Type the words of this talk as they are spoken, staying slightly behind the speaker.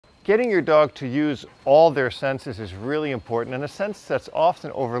Getting your dog to use all their senses is really important, and a sense that's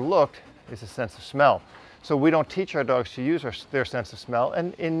often overlooked is a sense of smell. So we don't teach our dogs to use their sense of smell,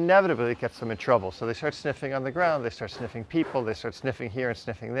 and inevitably it gets them in trouble. So they start sniffing on the ground, they start sniffing people, they start sniffing here and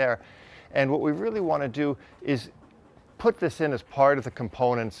sniffing there. And what we really want to do is put this in as part of the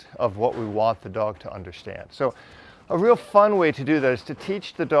components of what we want the dog to understand. So a real fun way to do that is to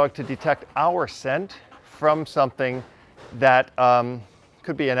teach the dog to detect our scent from something that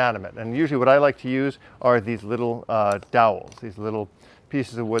could be inanimate. And usually what I like to use are these little dowels, these little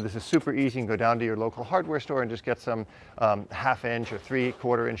pieces of wood. This is super easy. You can go down to your local hardware store and just get some 1/2 inch or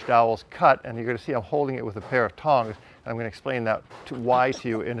 3/4 inch dowels cut, and you're going to see I'm holding it with a pair of tongs. I'm going to explain that why to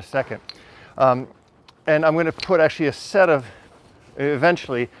you in a second. And I'm going to put actually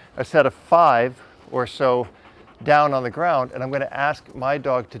eventually a set of 5 or so down on the ground, and I'm going to ask my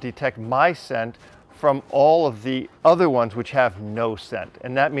dog to detect my scent from all of the other ones which have no scent.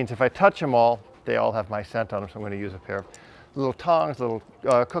 And that means if I touch them all, they all have my scent on them. So I'm going to use a pair of little tongs, little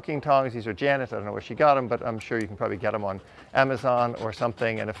cooking tongs. These are Janet's. I don't know where she got them, but I'm sure you can probably get them on Amazon or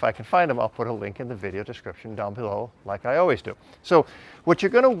something. And if I can find them, I'll put a link in the video description down below, like I always do. So what you're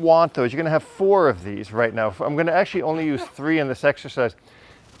going to want, though, is you're going to have 4 of these right now. I'm going to actually only use 3 in this exercise,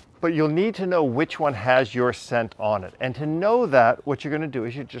 but you'll need to know which one has your scent on it. And to know that, what you're going to do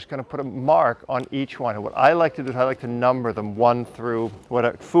is you're just going to put a mark on each one. And what I like to do is I like to number them 1 through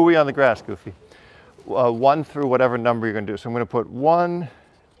whatever. Phooey on the grass, Goofy. 1 through whatever number you're going to do. So I'm going to put 1,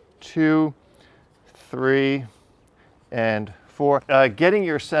 2, 3, and 4. Getting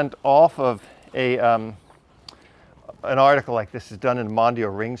your scent off of an article like this is done in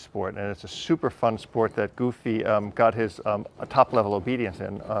Mondio Ring Sport, and it's a super fun sport that Goofy got his top-level obedience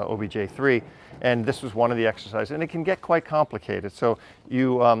in, OBJ3, and this was one of the exercises, and it can get quite complicated. So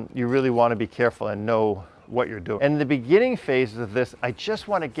you really want to be careful and know what you're doing. And in the beginning phases of this, I just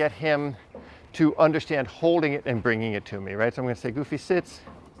want to get him to understand holding it and bringing it to me, right? So I'm going to say, Goofy sits,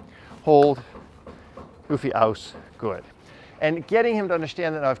 hold, Goofy aus, good. And getting him to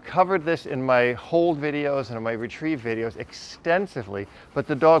understand that I've covered this in my hold videos and in my retrieve videos extensively, but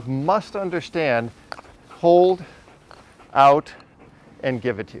the dog must understand hold, out, and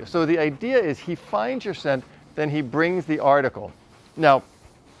give it to you. So the idea is he finds your scent, then he brings the article. Now,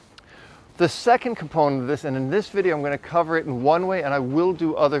 the second component of this, and in this video I'm going to cover it in one way, and I will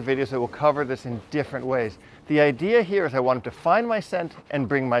do other videos that will cover this in different ways. The idea here is I want him to find my scent and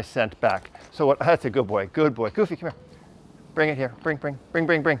bring my scent back. So that's a good boy, good boy. Goofy, come here. Bring it here. Bring.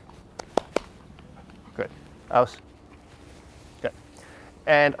 Good. Aus. Good.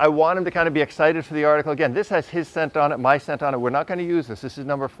 And I want him to kind of be excited for the article. Again, this has his scent on it, my scent on it. We're not going to use this. This is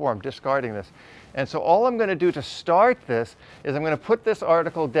number 4. I'm discarding this. And so all I'm going to do to start this is I'm going to put this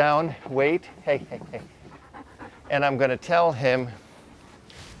article down. Wait. Hey. And I'm going to tell him,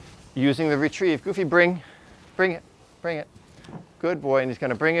 using the retrieve, Goofy, bring it. Good boy, and he's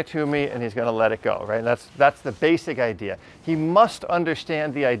going to bring it to me, and he's going to let it go, right? And that's the basic idea. He must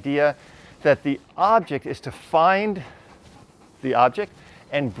understand the idea that the object is to find the object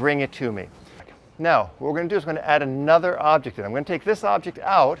and bring it to me. Now, what we're going to do is we're going to add another object in. I'm going to take this object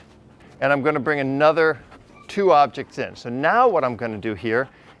out, and I'm going to bring another 2 objects in. So now what I'm going to do here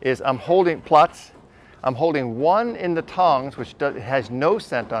is I'm holding plots. I'm holding 1 in the tongs, which has no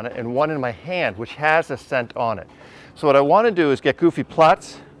scent on it, and 1 in my hand, which has a scent on it. So what I want to do is get Goofy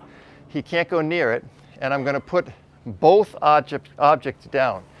plots. He can't go near it, and I'm going to put both objects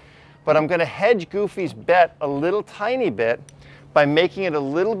down. But I'm going to hedge Goofy's bet a little tiny bit by making it a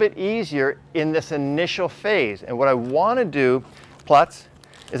little bit easier in this initial phase. And what I want to do, plots,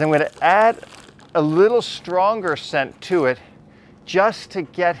 is I'm going to add a little stronger scent to it just to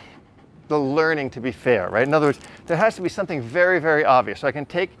get the learning to be fair, right? In other words, there has to be something very, very obvious. So I can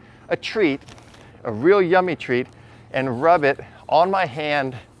take a treat, a real yummy treat, and rub it on my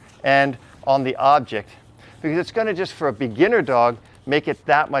hand and on the object, because it's going to just, for a beginner dog, make it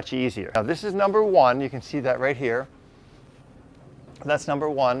that much easier. Now this is number 1. You can see that right here. That's number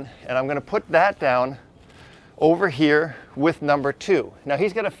 1, and I'm going to put that down over here with number 2. Now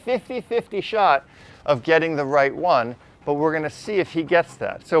he's got a 50-50 shot of getting the right one, but we're going to see if he gets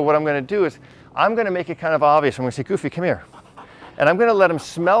that. So what I'm going to do is I'm going to make it kind of obvious. I'm going to say, Goofy, come here. And I'm going to let him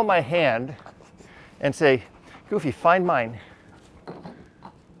smell my hand and say, Goofy, find mine.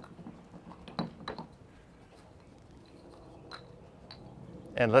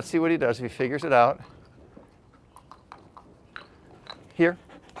 And let's see what he does if he figures it out. Here,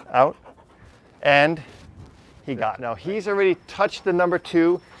 out, and he got it. Now he's already touched the number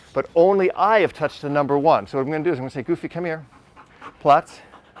 2, but only I have touched the number 1. So what I'm going to do is I'm going to say, Goofy, come here. Plots.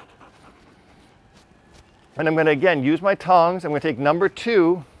 And I'm going to, again, use my tongs. I'm going to take number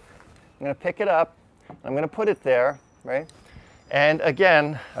 2, going to pick it up. I'm going to put it there, right? And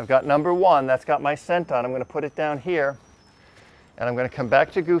again, I've got number 1. That's got my scent on. I'm going to put it down here. And I'm going to come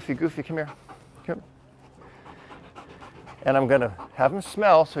back to Goofy. Goofy, come here. Come. And I'm going to have him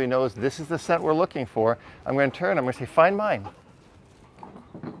smell so he knows this is the scent we're looking for. I'm going to turn. I'm going to say, find mine.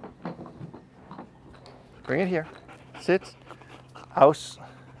 Bring it here. Sit. House.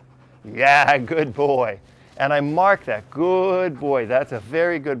 Yeah, good boy. And I mark that. Good boy. That's a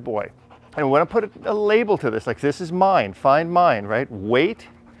very good boy. And when I put a label to this, like this is mine, find mine, right? Wait.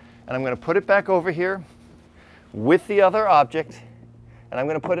 And I'm going to put it back over here with the other object. And I'm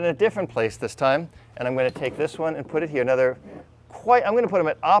going to put it in a different place this time. And I'm going to take this one and put it here. Now I'm going to put them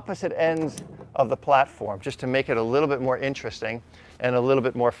at opposite ends of the platform just to make it a little bit more interesting and a little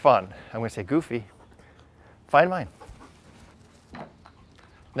bit more fun. I'm going to say, Goofy, find mine.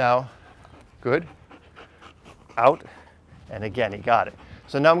 Now, good. Out. And again, he got it.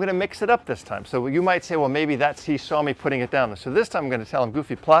 So now I'm going to mix it up this time. So you might say, well, maybe he saw me putting it down. So this time I'm going to tell him,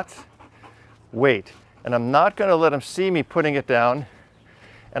 Goofy, plots, wait. And I'm not going to let him see me putting it down.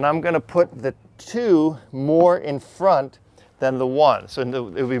 And I'm going to put the 2 more in front than the 1. So it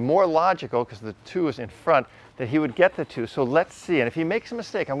would be more logical, because the 2 is in front, that he would get the 2. So let's see. And if he makes a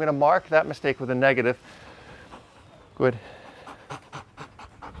mistake, I'm going to mark that mistake with a negative. Good.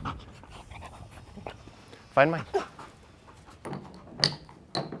 Find mine.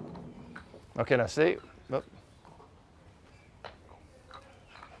 Okay, now see. Oh.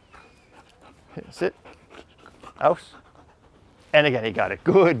 Sit. House. And again, he got it.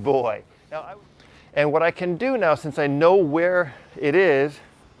 Good boy. And what I can do now, since I know where it is,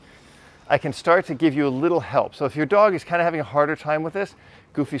 I can start to give you a little help. So if your dog is kind of having a harder time with this,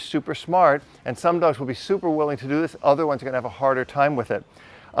 Goofy's super smart, and some dogs will be super willing to do this. Other ones are going to have a harder time with it.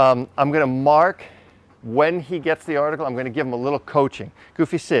 I'm going to mark when he gets the article. I'm going to give him a little coaching.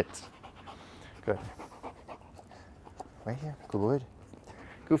 Goofy, sits. Good. Right here. Good.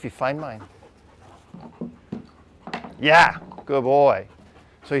 Goofy, find mine. Yeah, good boy.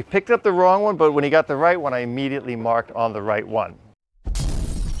 So he picked up the wrong one, but when he got the right one, I immediately marked on the right one.